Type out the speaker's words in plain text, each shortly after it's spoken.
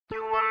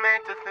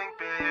trained to think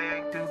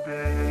big, do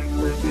big,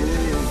 live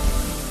big.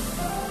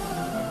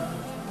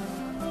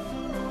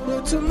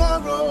 But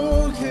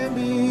tomorrow can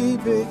be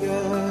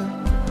bigger.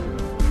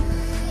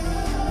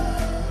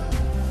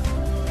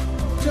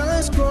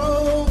 Just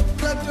grow,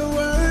 let the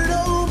word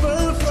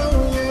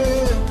overflow,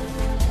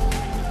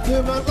 yeah.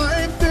 Live a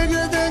life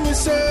bigger than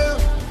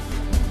yourself.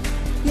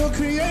 You're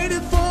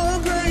created for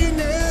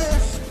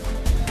greatness.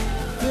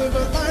 Live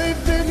a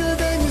life bigger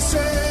than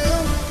yourself.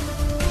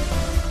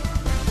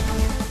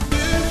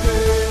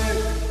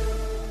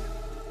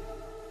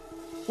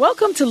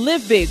 Welcome to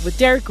Live Big with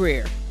Derek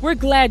Greer. We're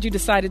glad you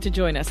decided to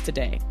join us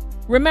today.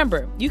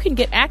 Remember, you can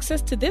get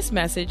access to this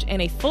message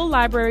and a full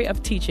library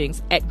of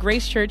teachings at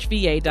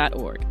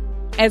gracechurchva.org.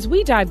 As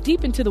we dive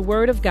deep into the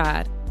Word of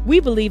God,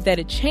 we believe that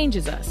it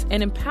changes us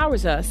and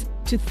empowers us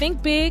to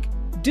think big,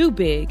 do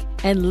big,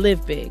 and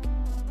live big.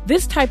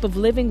 This type of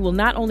living will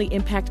not only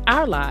impact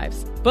our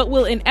lives, but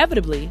will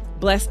inevitably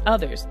bless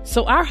others.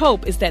 So our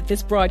hope is that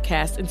this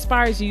broadcast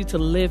inspires you to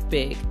live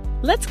big.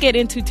 Let's get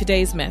into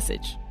today's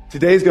message.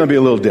 Today's going to be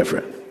a little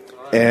different.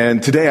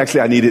 And today,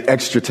 actually, I needed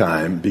extra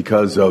time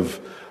because of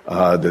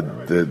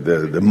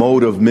the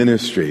mode of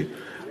ministry.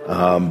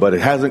 But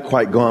it hasn't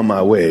quite gone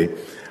my way.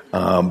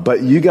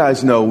 But you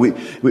guys know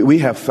we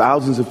have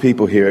thousands of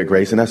people here at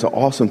Grace, and that's an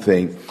awesome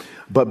thing.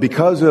 But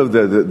because of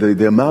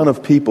the amount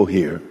of people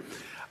here,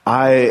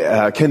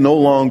 I can no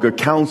longer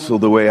counsel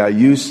the way I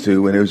used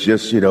to when it was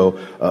just,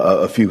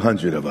 a few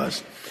hundred of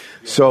us.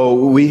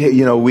 So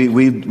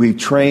we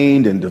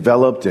trained and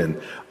developed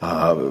and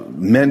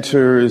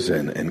mentors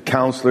and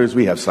counselors.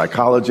 We have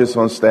psychologists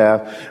on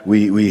staff.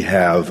 We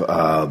have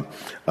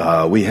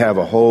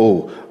a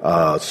whole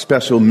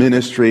special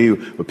ministry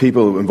with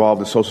people involved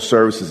in social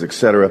services,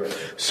 etc.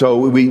 So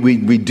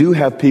we do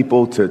have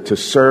people to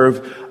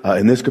serve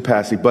in this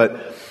capacity.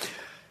 But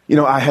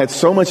I had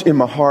so much in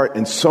my heart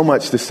and so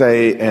much to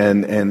say,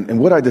 and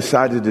what I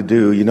decided to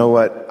do, you know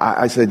what?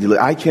 I said,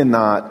 I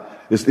cannot.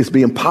 It's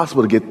be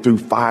impossible to get through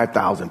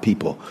 5,000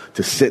 people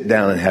to sit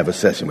down and have a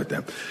session with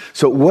them.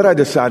 So what I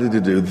decided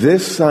to do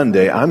this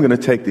Sunday, I'm going to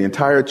take the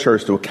entire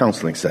church to a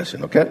counseling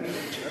session, okay?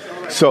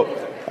 So,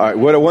 all right,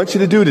 what I want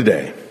you to do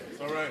today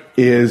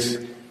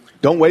is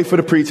don't wait for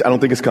the preach. I don't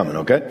think it's coming,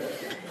 okay?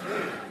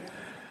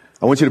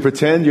 I want you to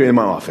pretend you're in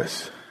my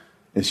office.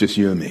 It's just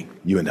you and me,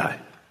 you and I,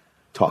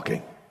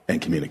 talking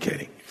and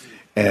communicating.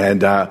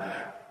 And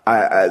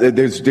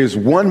there's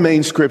one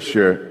main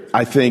scripture,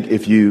 I think,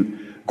 if you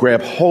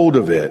grab hold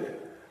of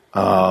it,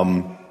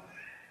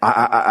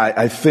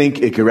 I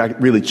think it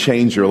could really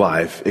change your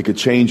life. It could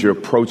change your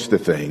approach to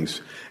things.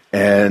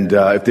 And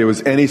if there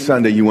was any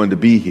Sunday you wanted to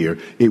be here,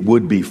 it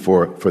would be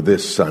for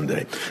this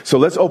Sunday. So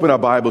let's open our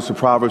Bibles to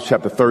Proverbs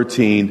chapter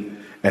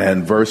 13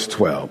 and verse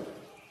 12.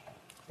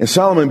 And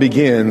Solomon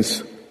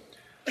begins,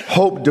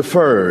 hope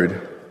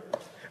deferred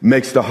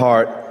makes the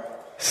heart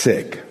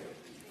sick.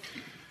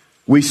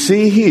 We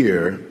see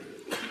here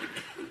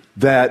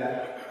that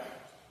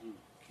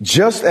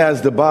just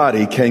as the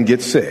body can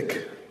get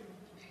sick,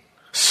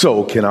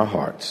 so can our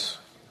hearts.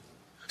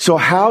 So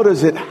how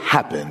does it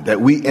happen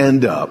that we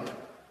end up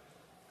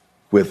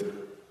with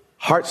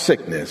heart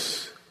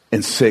sickness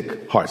and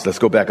sick hearts? Let's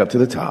go back up to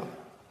the top.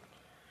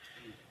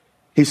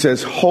 He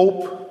says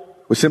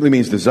hope, which simply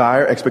means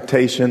desire,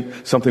 expectation,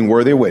 something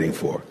worthy of waiting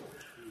for.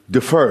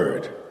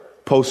 Deferred,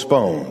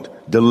 postponed,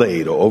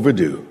 delayed, or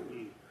overdue.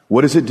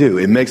 What does it do?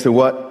 It makes the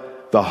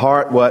what? The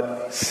heart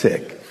what?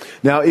 Sick.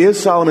 Now,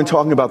 is Solomon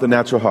talking about the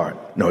natural heart?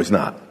 No, he's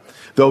not.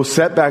 Those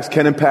setbacks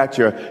can impact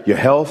your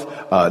health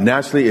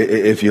naturally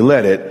if you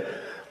let it.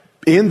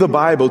 In the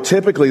Bible,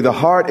 typically the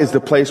heart is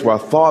the place where our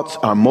thoughts,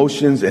 our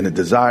emotions, and the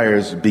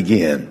desires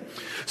begin.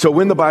 So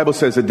when the Bible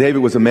says that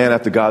David was a man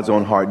after God's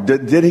own heart,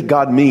 did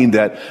God mean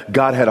that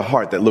God had a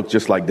heart that looked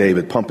just like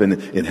David pumping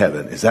in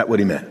heaven? Is that what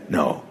he meant?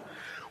 No.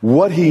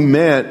 What he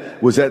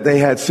meant was that they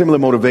had similar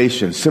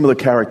motivations, similar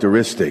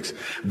characteristics,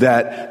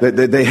 that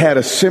they had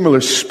a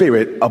similar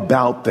spirit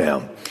about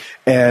them.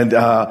 And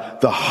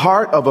the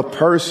heart of a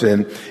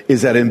person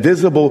is that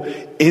invisible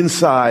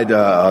inside,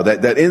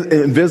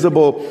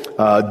 invisible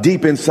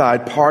deep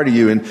inside part of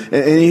you. And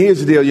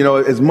here's the deal,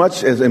 as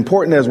much as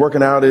important as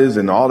working out is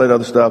and all that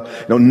other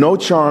stuff, no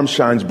charm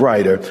shines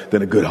brighter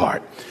than a good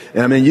heart.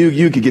 And I mean,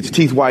 you could get your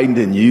teeth whitened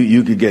and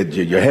you could get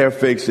your hair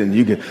fixed and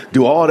you could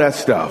do all that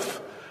stuff.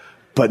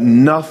 But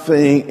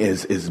nothing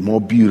is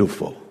more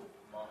beautiful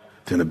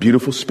than a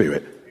beautiful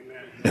spirit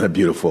and a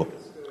beautiful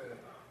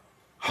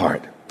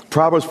heart.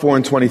 Proverbs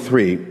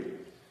 4:23,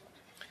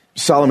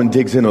 Solomon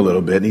digs in a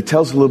little bit and he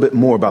tells a little bit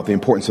more about the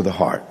importance of the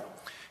heart.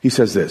 He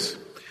says this,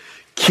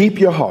 keep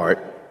your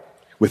heart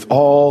with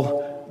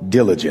all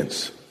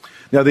diligence.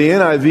 Now the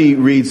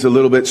NIV reads a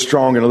little bit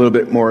strong and a little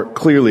bit more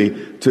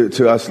clearly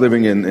to us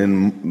living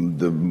in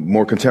the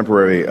more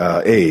contemporary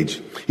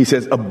age. He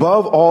says,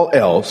 above all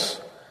else,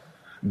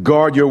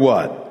 guard your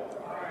what?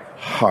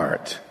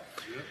 Heart.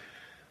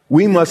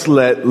 We must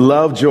let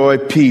love, joy,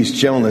 peace,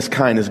 gentleness,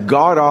 kindness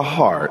guard our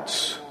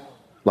hearts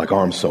like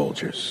armed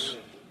soldiers.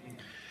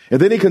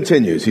 And then he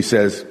continues. He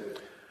says,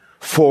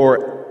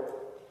 for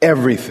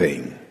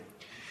everything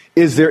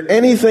Is there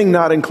anything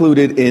not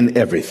included in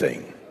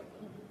everything?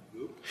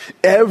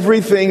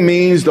 Everything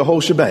means the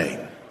whole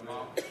shebang.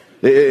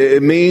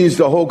 It means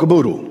the whole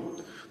caboodle,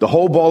 the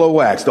whole ball of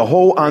wax, the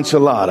whole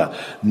enchilada.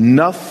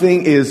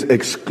 Nothing is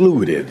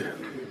excluded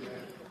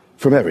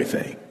from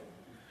everything.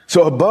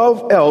 So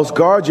above else,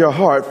 guard your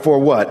heart for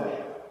what?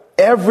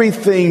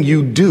 Everything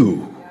you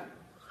do,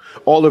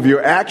 all of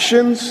your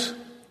actions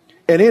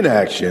and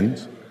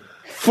inactions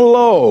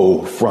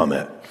flow from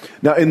it.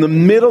 Now, in the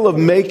middle of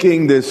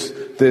making this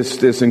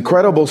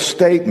incredible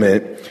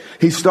statement,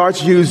 he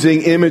starts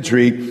using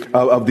imagery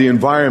of the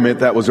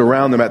environment that was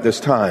around them at this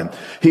time.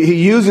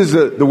 He uses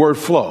the word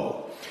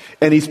flow,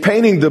 and he's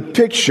painting the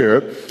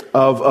picture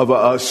of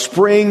a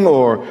spring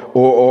or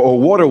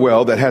water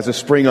well that has a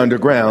spring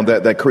underground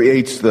that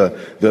creates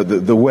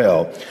the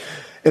well.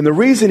 And the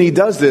reason he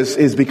does this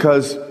is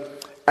because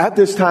at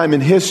this time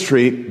in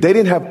history, they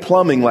didn't have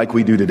plumbing like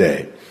we do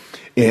today.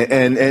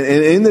 And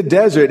in the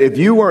desert, if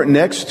you weren't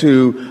next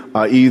to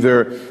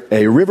either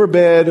a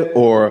riverbed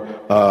or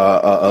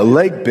a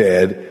lake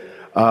bed,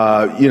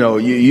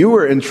 you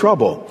were in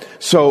trouble.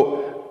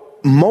 So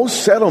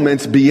most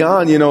settlements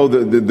beyond,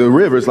 the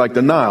rivers like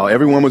the Nile,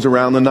 everyone was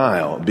around the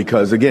Nile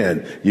because,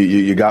 again,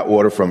 you got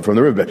water from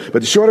the riverbed.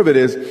 But the short of it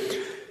is,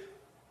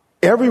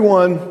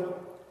 everyone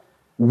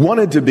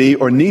wanted to be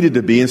or needed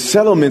to be, and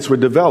settlements were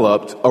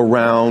developed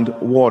around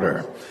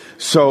water.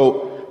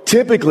 So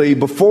typically,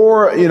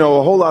 before, a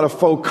whole lot of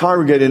folk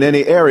congregate in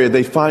any area,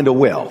 they find a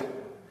well.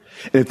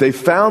 And if they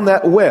found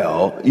that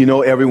well,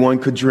 everyone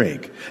could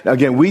drink. Now,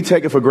 again, we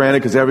take it for granted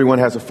because everyone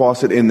has a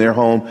faucet in their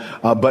home,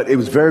 but it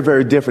was very,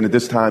 very different at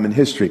this time in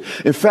history.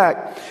 In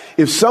fact,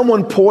 if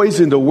someone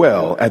poisoned a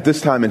well at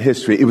this time in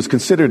history, it was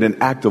considered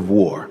an act of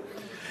war.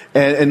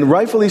 And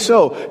rightfully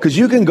so, because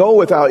you can go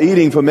without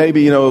eating for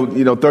maybe,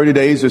 30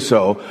 days or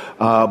so,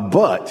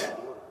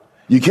 but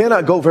you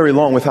cannot go very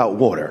long without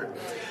water.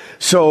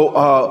 So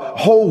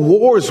whole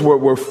wars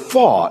were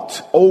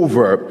fought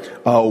over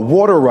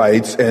water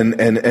rights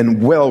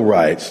and well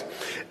rights.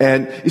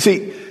 And you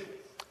see,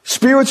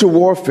 spiritual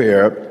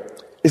warfare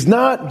is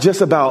not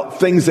just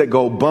about things that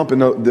go bump in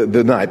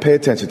the night. Pay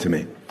attention to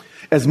me.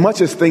 As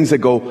much as things that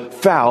go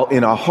foul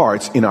in our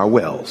hearts, in our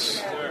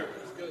wells.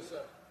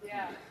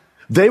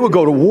 They would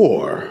go to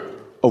war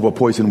over a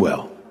poisoned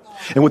well.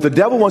 And what the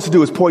devil wants to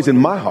do is poison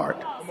my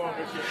heart.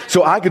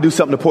 So I could do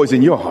something to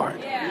poison your heart.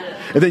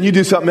 And then you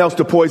do something else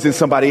to poison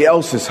somebody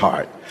else's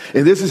heart.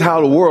 And this is how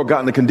the world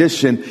got in the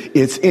condition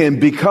it's in,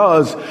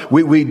 because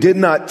we did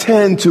not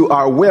tend to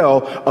our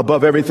well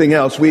above everything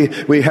else.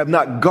 We have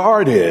not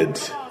guarded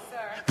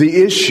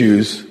the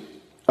issues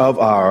of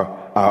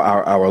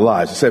our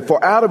lives. It said,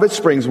 for out of it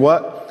springs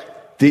what?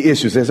 The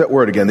issues. There's that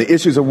word again. The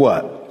issues of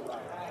what?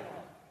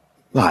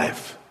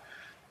 Life.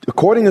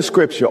 According to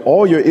Scripture,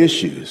 all your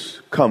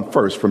issues come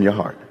first from your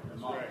heart.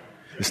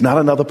 It's not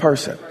another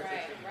person.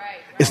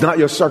 It's not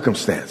your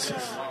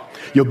circumstances.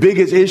 Your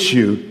biggest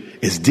issue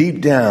is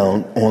deep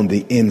down on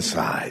the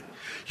inside.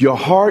 Your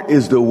heart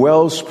is the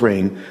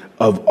wellspring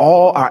of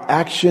all our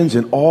actions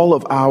and all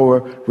of our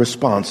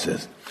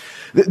responses.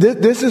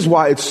 This is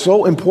why it's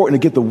so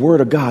important to get the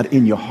Word of God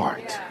in your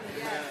heart.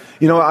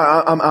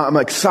 I'm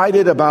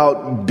excited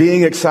about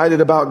being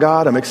excited about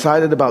God. I'm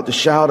excited about the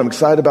shout. I'm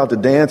excited about the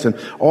dance and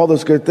all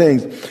those good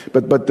things.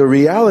 But the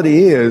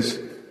reality is,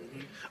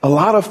 a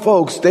lot of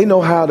folks, they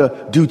know how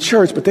to do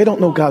church, but they don't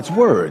know God's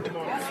Word.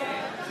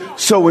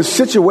 So when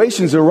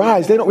situations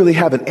arise, they don't really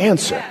have an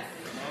answer.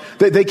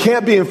 They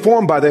can't be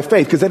informed by their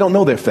faith because they don't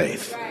know their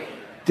faith.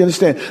 Do you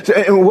understand? So,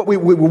 and what we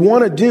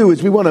want to do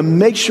is we want to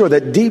make sure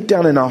that deep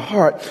down in our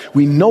heart,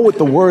 we know what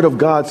the Word of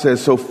God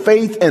says. So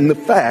faith and the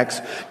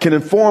facts can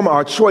inform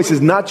our choices,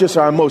 not just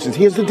our emotions.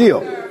 Here's the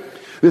deal.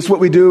 This is what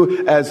we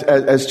do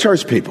as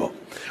church people.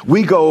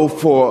 We go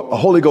for a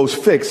Holy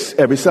Ghost fix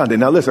every Sunday.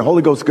 Now listen,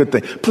 Holy Ghost is a good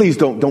thing. Please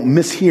don't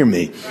mishear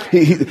me.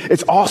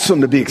 It's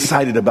awesome to be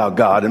excited about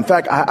God. In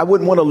fact, I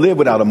wouldn't want to live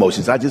without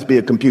emotions. I'd just be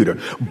a computer.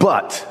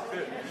 But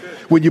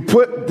when you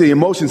put the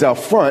emotions out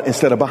front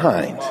instead of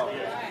behind,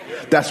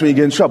 that's when you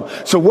get in trouble.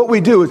 So what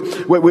we do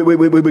is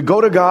we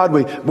go to God.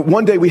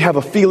 One day we have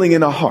a feeling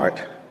in our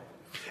heart.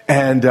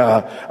 And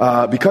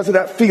because of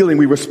that feeling,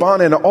 we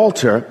respond at an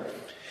altar.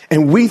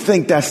 And we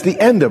think that's the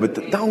end of it.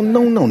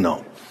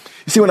 No.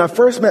 You see, when I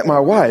first met my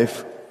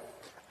wife,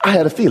 I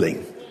had a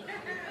feeling.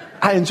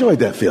 I enjoyed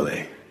that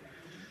feeling.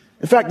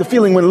 In fact, the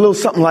feeling went a little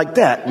something like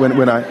that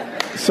when I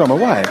saw my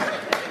wife.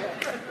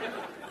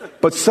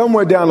 But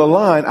somewhere down the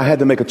line, I had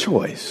to make a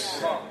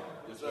choice.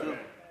 Do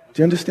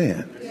you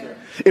understand?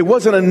 It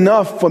wasn't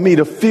enough for me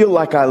to feel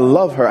like I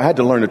love her. I had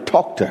to learn to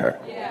talk to her,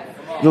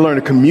 to learn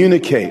to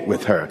communicate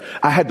with her.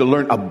 I had to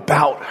learn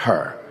about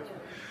her.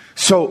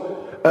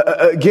 So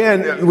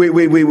again,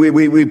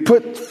 we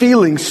put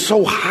feelings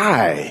so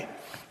high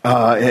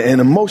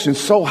and emotions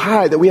so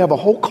high that we have a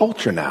whole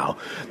culture now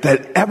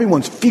that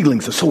everyone's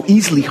feelings are so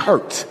easily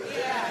hurt.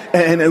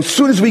 And as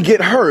soon as we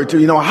get hurt,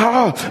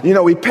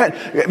 we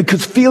panic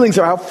because feelings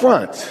are out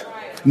front,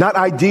 not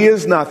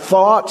ideas, not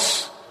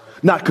thoughts,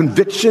 Not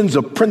convictions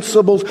or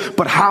principles,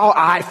 but how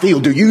I feel.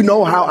 Do you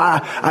know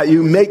how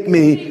you make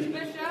me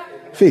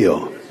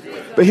feel?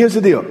 But here's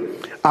the deal.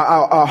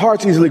 Our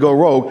hearts easily go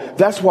rogue.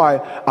 That's why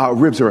our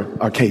ribs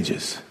are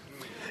cages.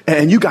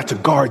 And you got to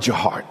guard your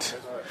heart.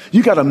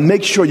 You got to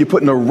make sure you're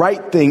putting the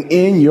right thing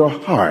in your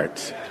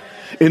heart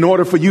in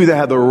order for you to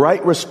have the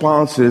right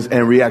responses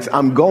and reactions.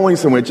 I'm going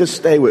somewhere. Just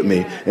stay with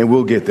me and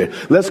we'll get there.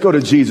 Let's go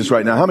to Jesus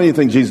right now. How many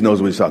think Jesus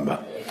knows what he's talking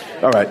about?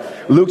 All right.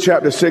 Luke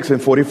chapter 6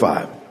 and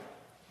 45.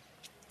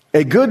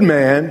 A good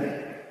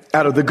man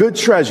out of the good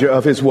treasure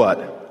of his what?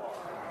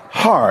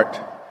 Heart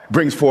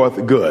brings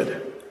forth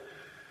good.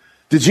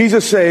 Did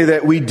Jesus say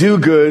that we do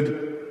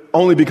good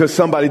only because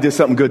somebody did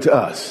something good to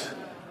us?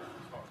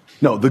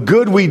 No, the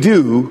good we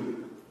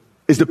do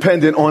is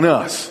dependent on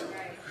us.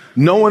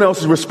 No one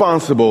else is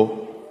responsible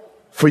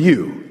for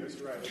you.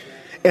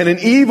 And an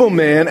evil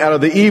man out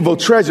of the evil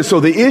treasure. So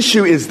the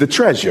issue is the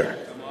treasure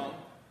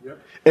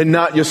and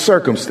not your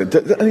circumstance.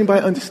 Does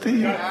anybody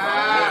understand?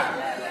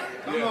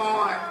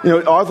 You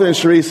know, Arthur and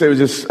Sharice, they were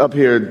just up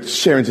here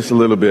sharing just a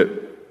little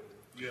bit.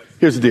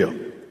 Here's the deal.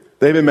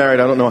 They've been married,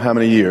 I don't know how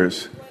many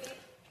years.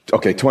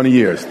 Okay, 20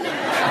 years.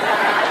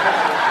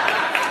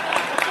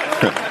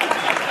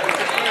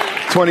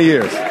 20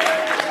 years.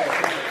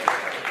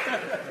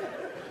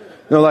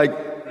 You know,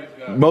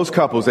 like most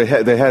couples, they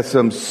had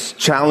some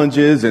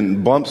challenges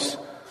and bumps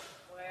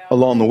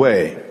along the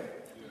way.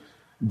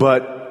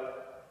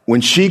 But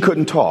when she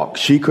couldn't talk,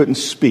 she couldn't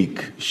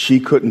speak, she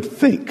couldn't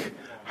think,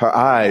 her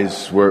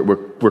eyes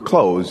were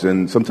closed,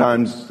 and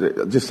sometimes, I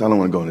don't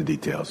want to go into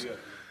details.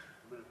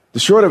 The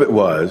short of it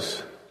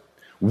was,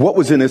 what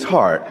was in his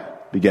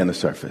heart began to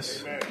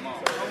surface.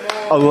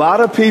 A lot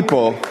of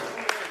people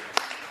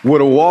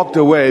would have walked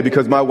away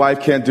because my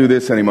wife can't do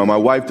this anymore, my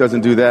wife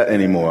doesn't do that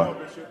anymore.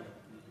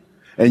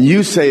 And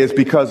you say it's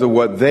because of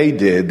what they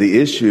did. The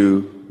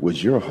issue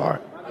was your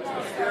heart.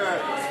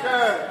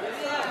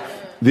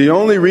 The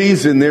only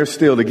reason they're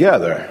still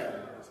together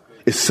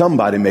is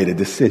somebody made a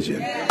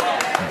decision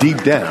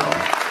deep down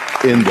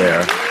in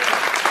their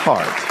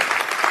heart.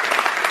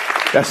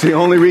 That's the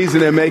only reason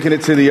they're making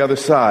it to the other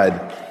side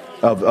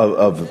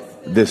of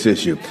this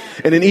issue.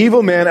 And an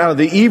evil man out of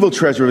the evil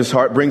treasure of his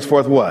heart brings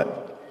forth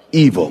what?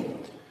 Evil.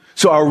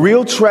 So our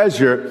real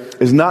treasure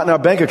is not in our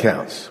bank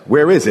accounts.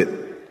 Where is it?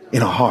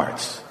 In our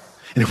hearts.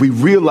 And if we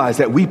realize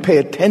that, we pay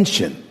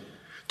attention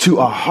to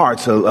our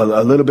hearts a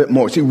little bit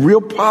more. See,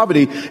 real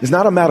poverty is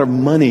not a matter of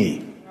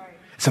money.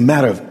 It's a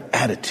matter of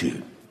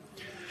attitude.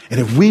 And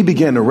if we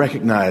begin to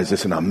recognize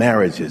this in our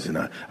marriages, in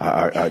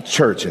our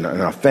church, and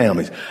in our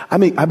families, I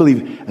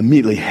believe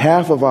immediately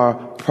half of our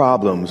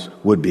problems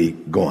would be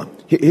gone.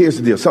 Here's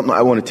the deal. Something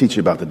I want to teach you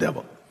about the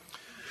devil.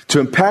 To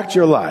impact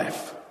your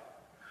life,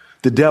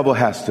 the devil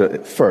has to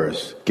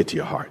first get to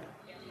your heart.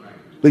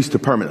 At least to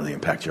permanently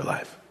impact your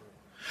life.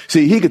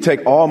 See, he could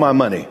take all my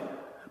money,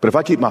 but if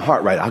I keep my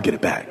heart right, I'll get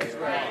it back.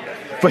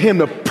 For him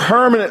to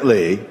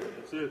permanently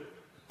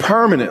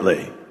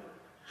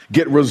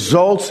get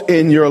results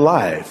in your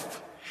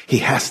life, he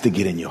has to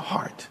get in your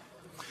heart.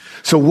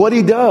 So what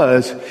he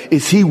does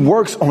is he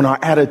works on our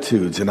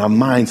attitudes and our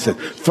mindset,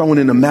 throwing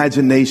in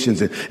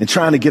imaginations and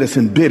trying to get us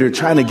embittered,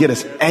 trying to get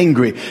us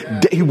angry.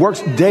 He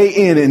works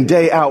day in and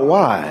day out.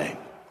 Why?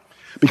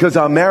 Because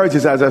our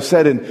marriages, as I've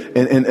said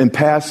in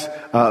past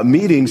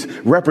meetings,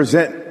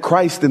 represent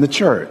Christ in the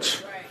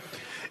church.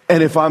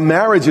 And if our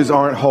marriages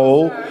aren't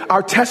whole,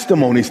 our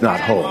testimony's not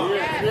whole.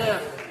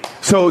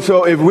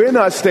 So if we're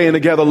not staying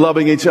together,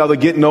 loving each other,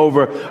 getting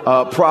over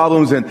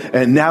problems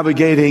and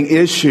navigating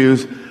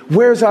issues,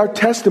 where's our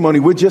testimony?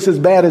 We're just as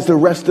bad as the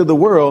rest of the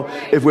world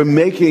if we're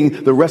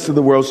making the rest of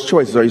the world's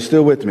choices. Are you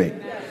still with me?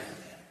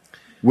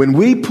 When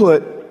we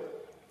put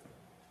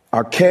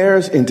our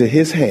cares into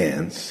his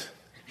hands,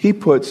 he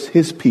puts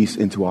his peace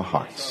into our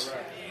hearts.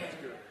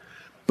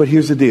 But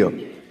here's the deal.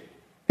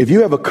 If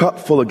you have a cup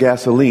full of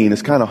gasoline,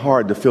 it's kind of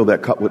hard to fill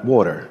that cup with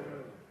water.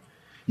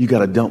 You got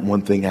to dump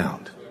one thing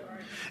out.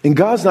 And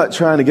God's not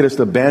trying to get us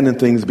to abandon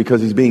things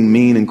because he's being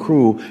mean and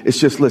cruel. It's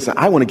just, listen,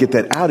 I want to get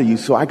that out of you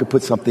so I can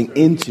put something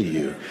into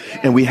you.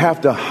 And we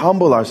have to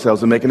humble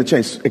ourselves and make an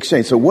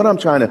exchange. So what I'm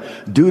trying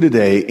to do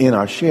today in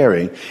our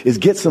sharing is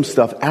get some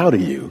stuff out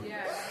of you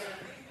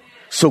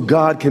so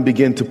God can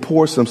begin to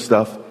pour some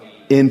stuff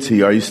into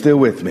you. Are you still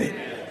with me?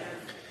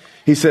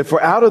 He said,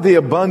 for out of the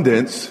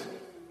abundance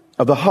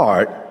of the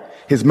heart,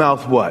 his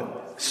mouth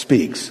what?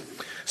 Speaks.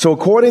 So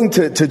according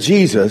to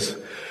Jesus,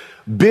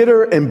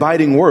 bitter and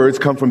biting words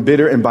come from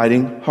bitter and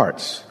biting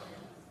hearts.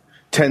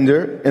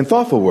 Tender and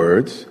thoughtful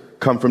words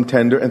come from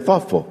tender and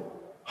thoughtful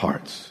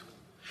hearts.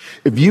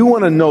 If you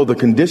want to know the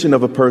condition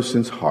of a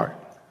person's heart,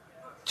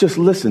 just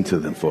listen to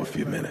them for a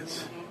few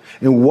minutes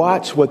and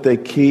watch what they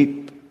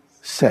keep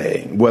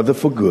saying, whether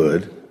for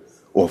good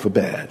or for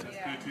bad.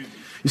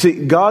 You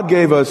see, God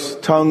gave us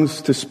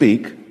tongues to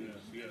speak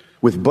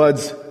with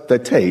buds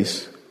that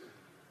taste,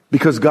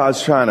 Because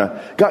God's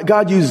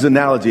God uses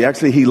analogy.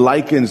 Actually, he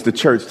likens the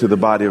church to the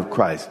body of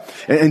Christ.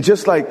 And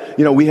just like,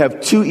 we have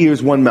 2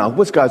 ears, 1 mouth.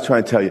 What's God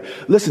trying to tell you?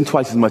 Listen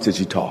twice as much as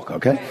you talk,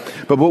 okay?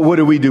 But what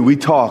do? We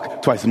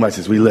talk twice as much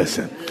as we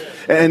listen.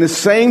 And the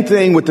same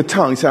thing with the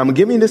tongue. He said, I'm going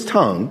to give you this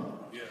tongue,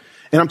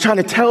 and I'm trying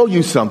to tell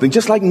you something,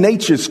 just like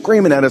nature's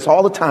screaming at us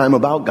all the time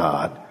about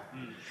God.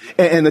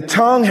 And the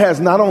tongue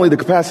has not only the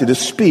capacity to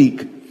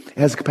speak, it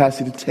has the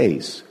capacity to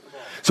taste.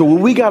 So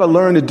what we got to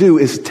learn to do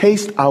is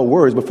taste our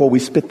words before we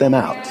spit them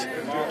out.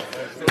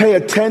 Pay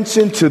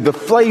attention to the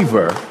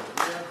flavor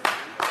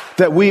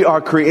that we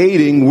are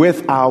creating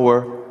with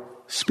our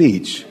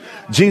speech.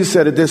 Jesus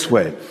said it this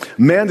way: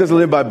 man doesn't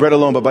live by bread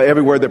alone, but by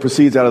every word that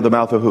proceeds out of the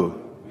mouth of who?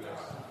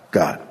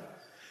 God.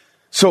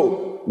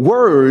 So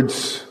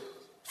words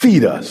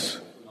feed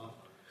us.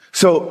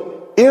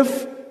 So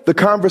if the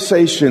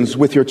conversations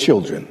with your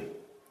children,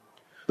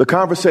 the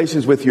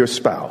conversations with your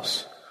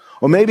spouse,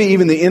 or maybe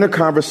even the inner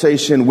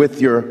conversation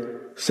with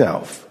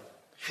yourself,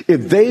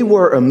 if they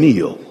were a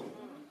meal,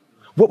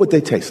 what would they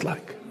taste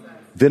like?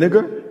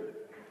 Vinegar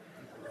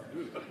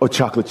or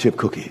chocolate chip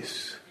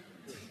cookies?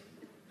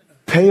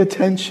 Pay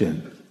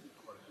attention,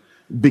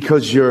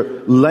 because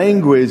your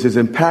language is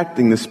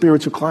impacting the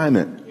spiritual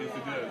climate.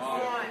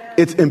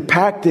 It's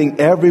impacting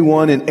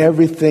everyone and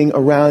everything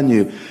around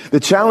you. The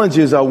challenge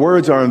is our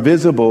words are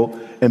invisible,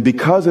 and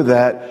because of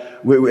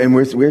that,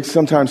 we're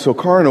sometimes so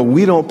carnal,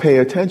 we don't pay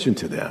attention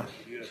to them.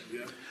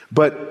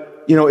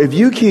 But, if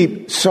you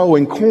keep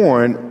sowing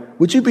corn,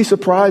 would you be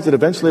surprised that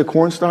eventually a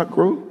corn stalk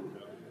grew?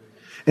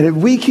 And if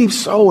we keep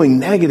sowing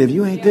negative,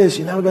 you ain't this,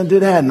 you're never going to do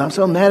that, and I'm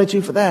so mad at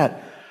you for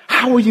that,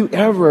 how are you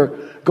ever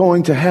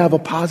going to have a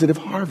positive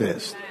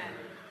harvest?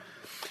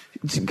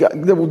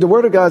 The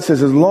Word of God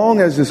says as long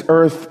as this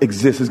earth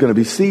exists, there's going to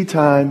be seed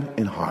time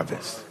and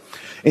harvest.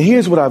 And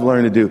here's what I've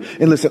learned to do.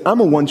 And listen, I'm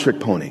a one-trick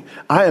pony.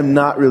 I am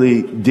not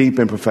really deep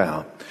and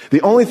profound.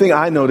 The only thing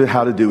I know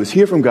how to do is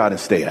hear from God and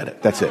stay at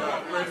it. That's it.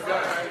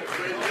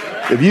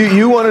 If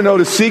you want to know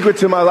the secret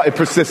to my life,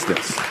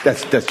 persistence.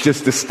 That's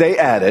just to stay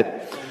at it.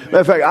 Matter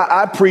of fact,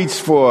 I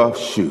preached for,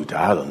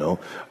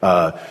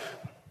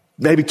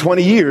 maybe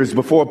 20 years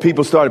before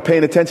people started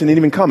paying attention and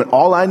even coming.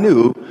 All I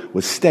knew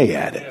was stay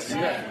at it.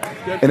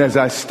 And as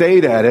I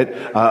stayed at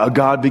it,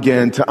 God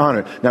began to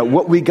honor. Now,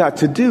 what we got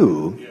to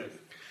do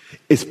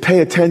is pay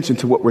attention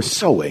to what we're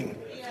sowing.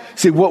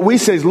 See, what we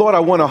say is, Lord, I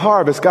want to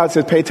harvest. God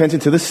says, pay attention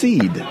to the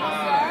seed.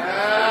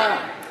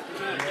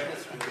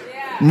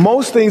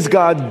 Most things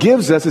God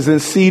gives us is in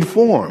seed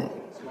form.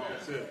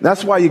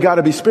 That's why you got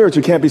to be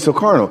spiritual. You can't be so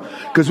carnal.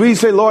 Because when you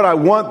say, Lord, I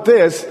want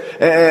this,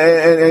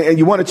 and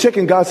you want a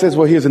chicken, God says,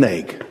 well, here's an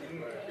egg.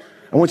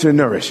 I want you to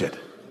nourish it.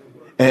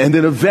 And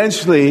then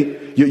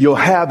eventually you'll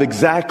have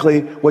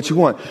exactly what you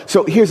want.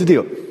 So here's the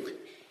deal.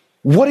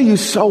 What are you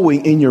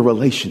sowing in your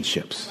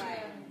relationships?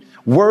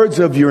 Words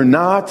of you're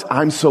not,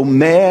 I'm so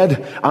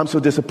mad, I'm so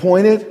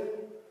disappointed.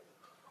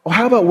 Or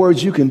how about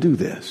words, you can do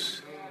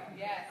this?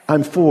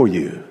 I'm for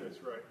you.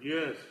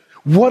 Yes.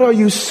 What are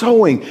you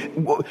sowing?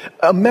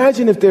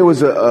 Imagine if there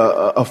was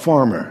a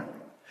farmer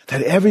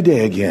that every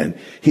day again,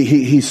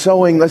 he's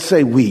sowing, let's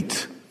say,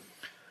 wheat.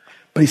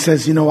 But he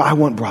says, I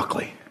want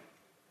broccoli.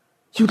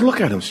 You'd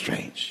look at him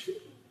strange.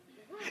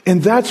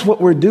 And that's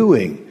what we're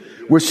doing.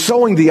 We're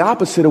sowing the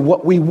opposite of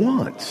what we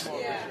want.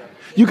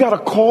 You got to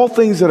call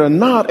things that are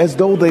not as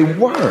though they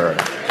were.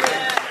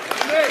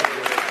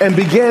 And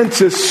begin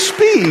to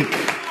speak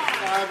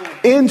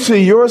into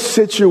your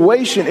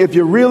situation if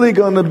you're really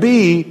going to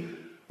be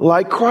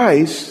like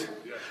Christ.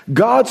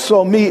 God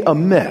saw me a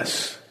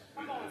mess,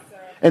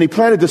 and he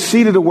planted the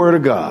seed of the Word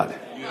of God.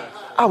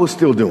 I was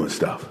still doing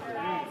stuff,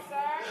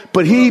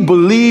 but he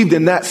believed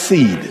in that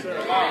seed,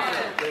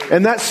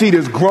 and that seed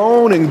has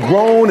grown and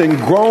grown and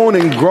grown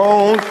and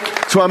grown,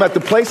 so I'm at the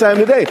place I am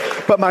today.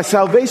 But my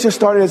salvation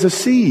started as a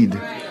seed.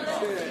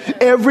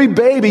 Every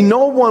baby,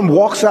 no one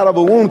walks out of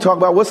a womb talking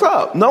about what's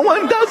up. No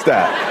one does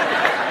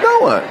that. No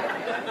one.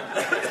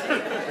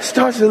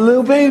 Starts as a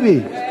little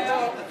baby.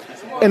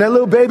 And that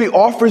little baby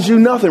offers you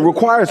nothing,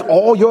 requires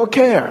all your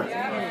care.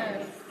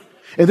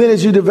 And then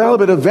as you develop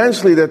it,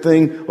 eventually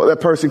that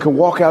person can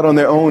walk out on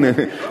their own. And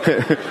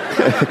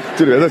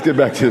let's get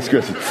back to the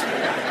scripture.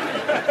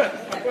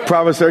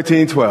 Proverbs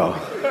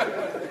 13:12.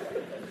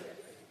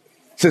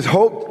 It says,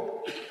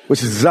 hope,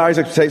 which is desires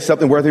to say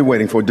something worthy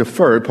waiting for,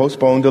 deferred,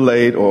 postponed,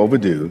 delayed, or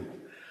overdue,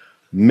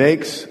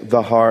 makes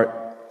the heart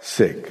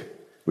sick,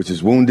 which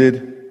is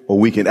wounded or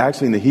weakened.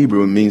 Actually, in the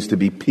Hebrew, it means to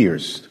be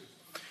pierced.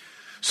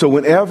 So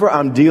whenever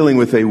I'm dealing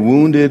with a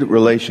wounded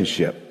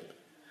relationship,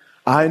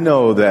 I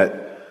know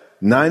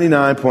that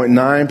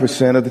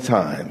 99.9% of the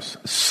times,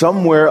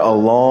 somewhere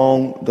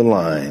along the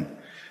line,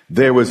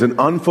 there was an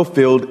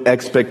unfulfilled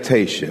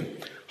expectation.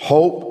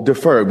 Hope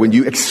deferred. When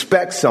you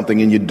expect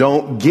something and you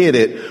don't get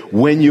it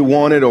when you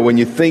want it or when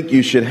you think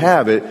you should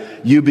have it,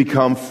 you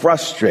become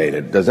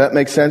frustrated. Does that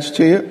make sense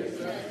to you?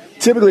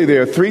 Typically,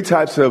 there are three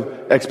types of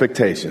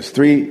expectations,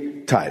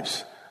 three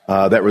types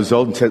that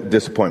result in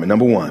disappointment.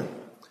 Number one,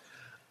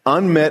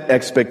 unmet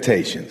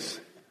expectations.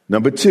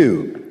 Number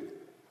two,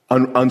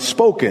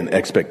 unspoken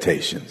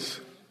expectations.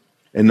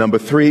 And number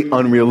 3,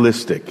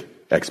 unrealistic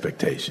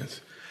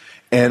expectations.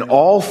 And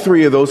all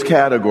 3 of those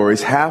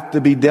categories have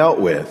to be dealt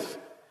with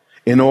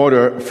in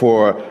order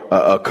for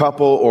a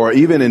couple or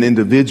even an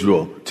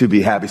individual to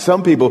be happy.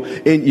 Some people,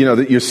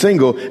 you're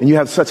single and you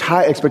have such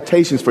high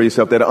expectations for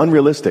yourself that are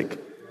unrealistic.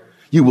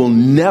 You will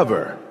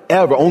never,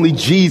 ever, only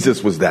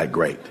Jesus was that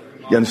great.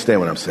 You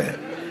understand what I'm saying?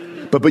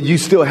 But you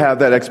still have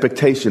that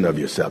expectation of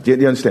yourself. You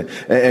understand?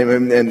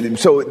 And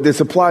so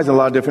this applies in a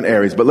lot of different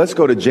areas. But let's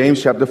go to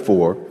James chapter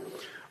 4,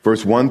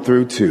 verse 1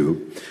 through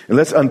 2. And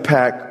let's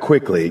unpack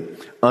quickly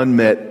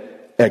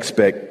unmet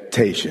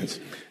expectations.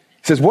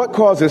 It says, what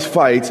causes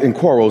fights and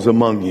quarrels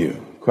among you?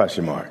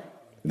 Question mark.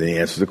 Then he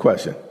answers the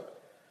question.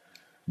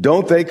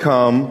 Don't they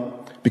come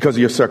because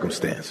of your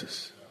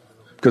circumstances?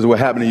 Because of what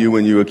happened to you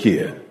when you were a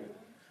kid?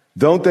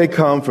 Don't they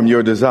come from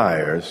your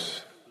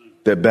desires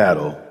that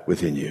battle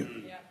within you?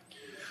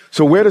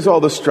 So where does all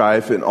the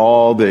strife and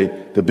all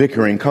the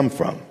bickering come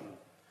from?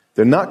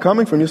 They're not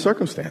coming from your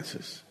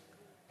circumstances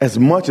as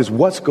much as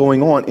what's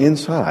going on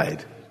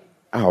inside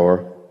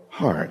our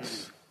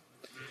hearts.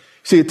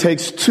 See, it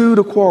takes 2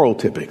 to quarrel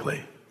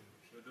typically,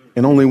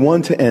 and only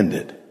 1 to end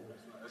it.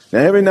 Now,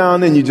 every now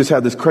and then you just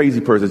have this crazy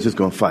person that's just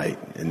going to fight,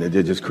 and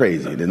they're just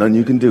crazy. There's nothing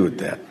you can do with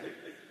that.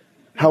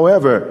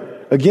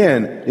 However,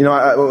 again,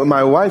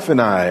 my wife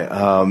and I,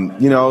 a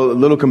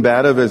little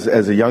combative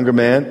as a younger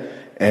man,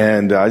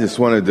 and I just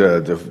wanted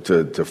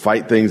to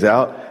fight things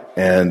out.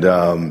 And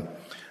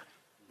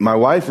my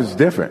wife is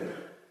different,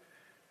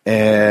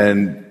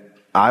 and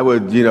I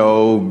would,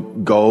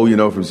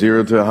 go, from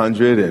 0 to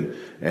 100,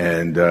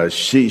 and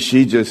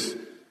she just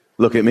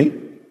look at me.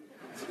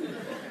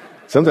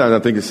 Sometimes I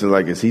think it's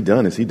like, is he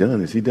done? Is he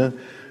done? Is he done?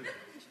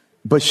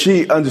 But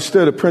she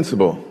understood a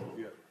principle.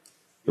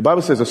 The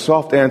Bible says a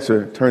soft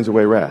answer turns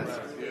away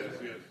wrath.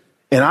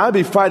 And I'd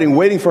be fighting,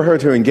 waiting for her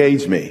to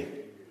engage me.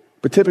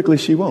 But typically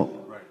she won't.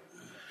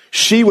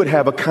 She would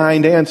have a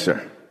kind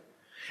answer.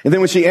 And then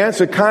when she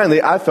answered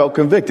kindly, I felt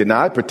convicted. Now,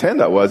 I pretend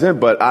I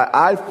wasn't, but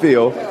I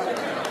feel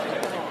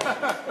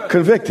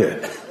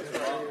convicted.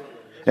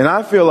 And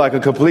I feel like a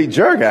complete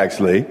jerk,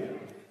 actually.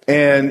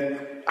 And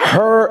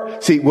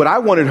what I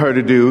wanted her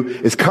to do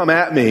is come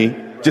at me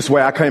just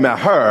where I came at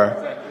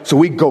her. So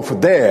we go for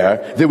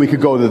there, then we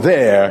could go to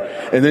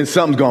there, and then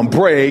something's going to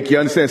break. You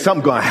understand?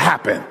 Something's going to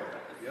happen.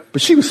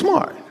 But she was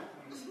smart.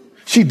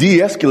 She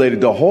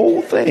de-escalated the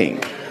whole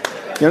thing.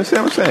 You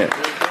understand what I'm saying?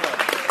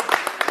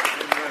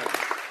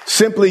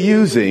 Simply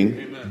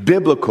using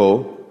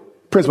biblical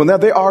principle. Now,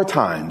 there are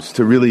times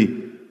to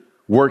really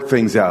work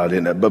things out,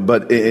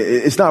 but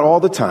it's not all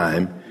the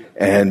time.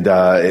 And,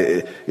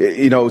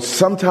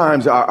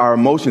 sometimes our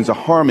emotions are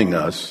harming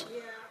us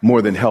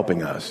more than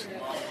helping us.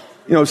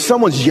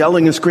 Someone's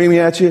yelling and screaming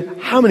at you.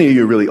 How many of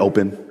you are really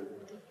open?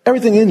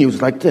 Everything in you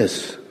is like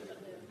this.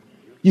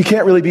 You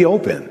can't really be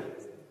open.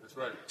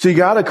 So you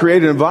got to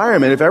create an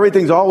environment. If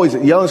everything's always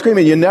yelling and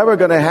screaming, you're never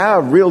going to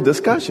have real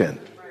discussion.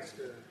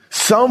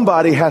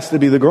 Somebody has to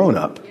be the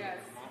grown-up.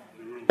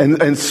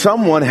 And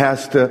someone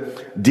has to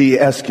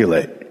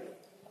de-escalate.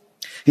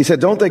 He said,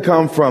 don't they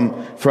come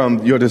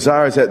from your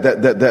desires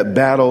that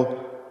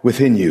battle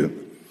within you?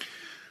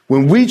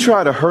 When we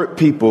try to hurt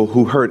people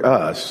who hurt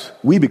us,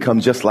 we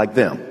become just like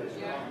them.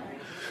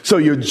 So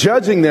you're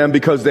judging them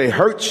because they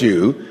hurt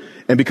you,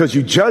 and because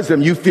you judge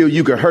them, you feel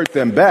you can hurt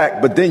them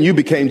back, but then you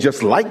became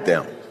just like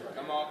them.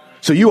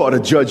 So you ought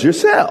to judge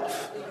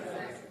yourself.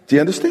 Do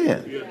you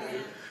understand?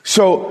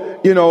 So,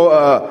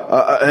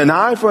 an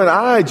eye for an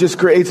eye just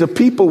creates a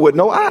people with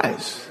no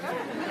eyes.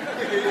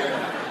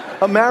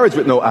 A marriage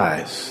with no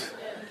eyes.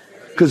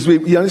 Because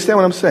you understand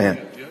what I'm saying?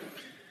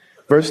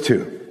 Verse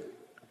 2.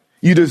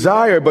 You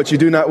desire, but you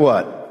do not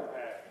what?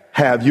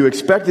 Have. You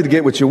expected to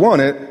get what you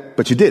wanted,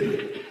 but you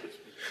didn't.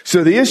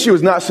 So the issue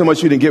is not so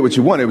much you didn't get what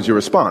you wanted, it was your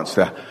response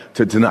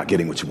to not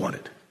getting what you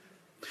wanted.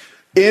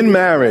 In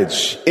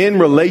marriage, in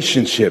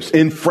relationships,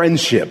 in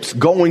friendships,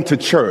 going to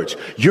church,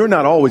 you're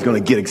not always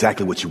going to get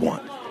exactly what you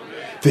want.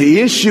 The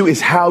issue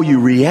is how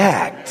you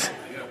react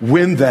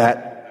when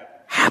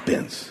that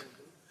happens.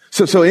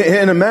 So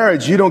in a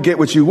marriage, you don't get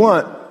what you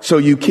want, so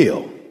you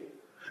kill.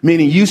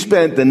 Meaning you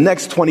spent the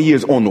next 20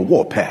 years on the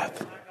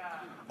warpath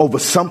over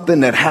something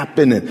that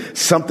happened and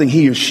something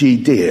he or she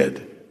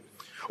did.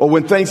 Or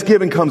when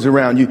Thanksgiving comes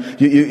around,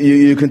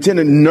 you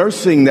continue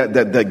nursing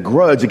that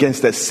grudge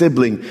against that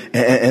sibling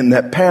and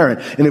that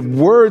parent. And if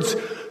words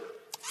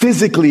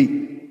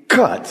physically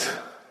cut,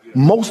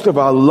 most of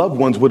our loved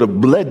ones would have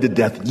bled to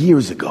death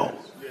years ago.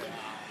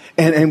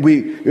 And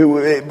we,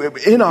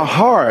 in our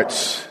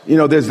hearts,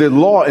 there's the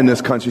law in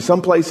this country.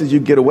 Some places you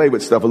get away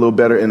with stuff a little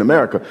better in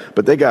America,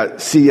 but they got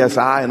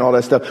CSI and all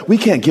that stuff. We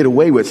can't get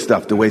away with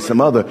stuff the way some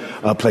other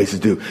places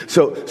do.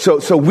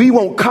 So we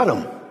won't cut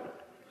them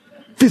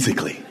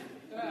physically,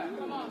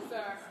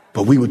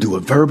 but we will do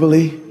it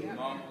verbally,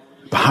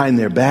 behind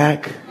their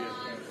back,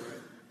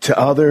 to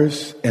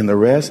others and the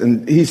rest.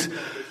 And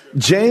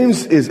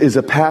James is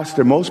a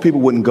pastor. Most people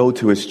wouldn't go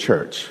to his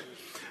church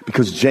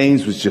because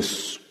James was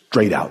just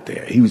straight out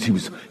there.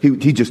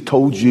 He just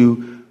told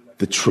you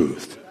the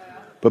truth.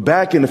 But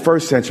back in the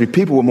first century,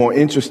 people were more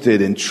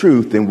interested in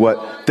truth than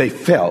what they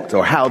felt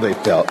or how they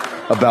felt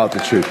about the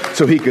truth.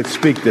 So he could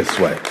speak this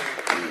way.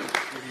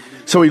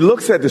 So he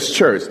looks at this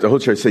church, the whole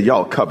church, said,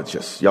 y'all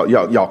covetous.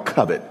 Y'all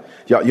covet.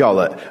 Y'all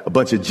are a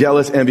bunch of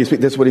jealous, envious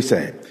people. That's what he's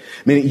saying.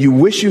 Meaning you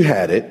wish you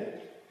had it,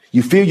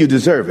 you feel you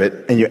deserve it,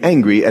 and you're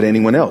angry at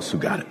anyone else who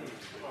got it.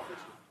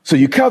 So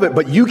you covet,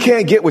 but you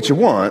can't get what you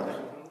want.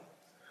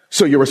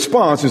 So your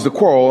response is to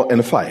quarrel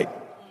and to fight.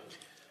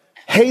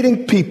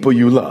 Hating people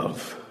you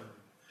love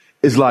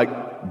is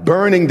like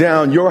burning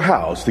down your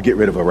house to get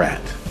rid of a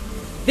rat.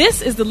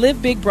 This is the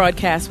Live Big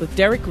broadcast with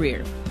Derek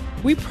Grier.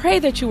 We pray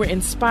that you were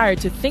inspired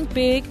to think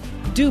big,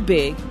 do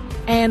big,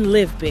 and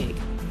live big.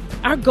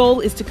 Our goal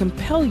is to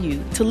compel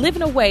you to live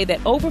in a way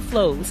that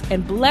overflows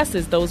and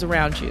blesses those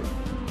around you.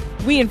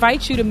 We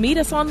invite you to meet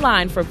us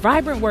online for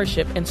vibrant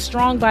worship and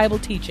strong Bible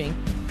teaching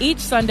each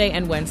Sunday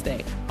and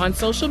Wednesday on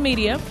social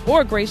media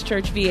or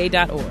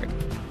gracechurchva.org.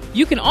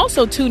 You can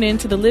also tune in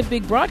to the Live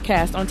Big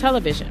broadcast on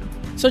television.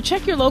 So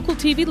check your local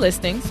TV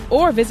listings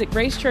or visit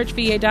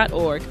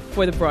gracechurchva.org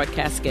for the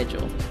broadcast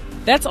schedule.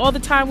 That's all the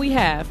time we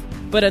have.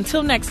 But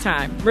until next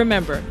time,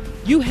 remember,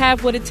 you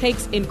have what it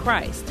takes in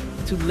Christ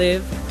to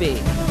live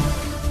big.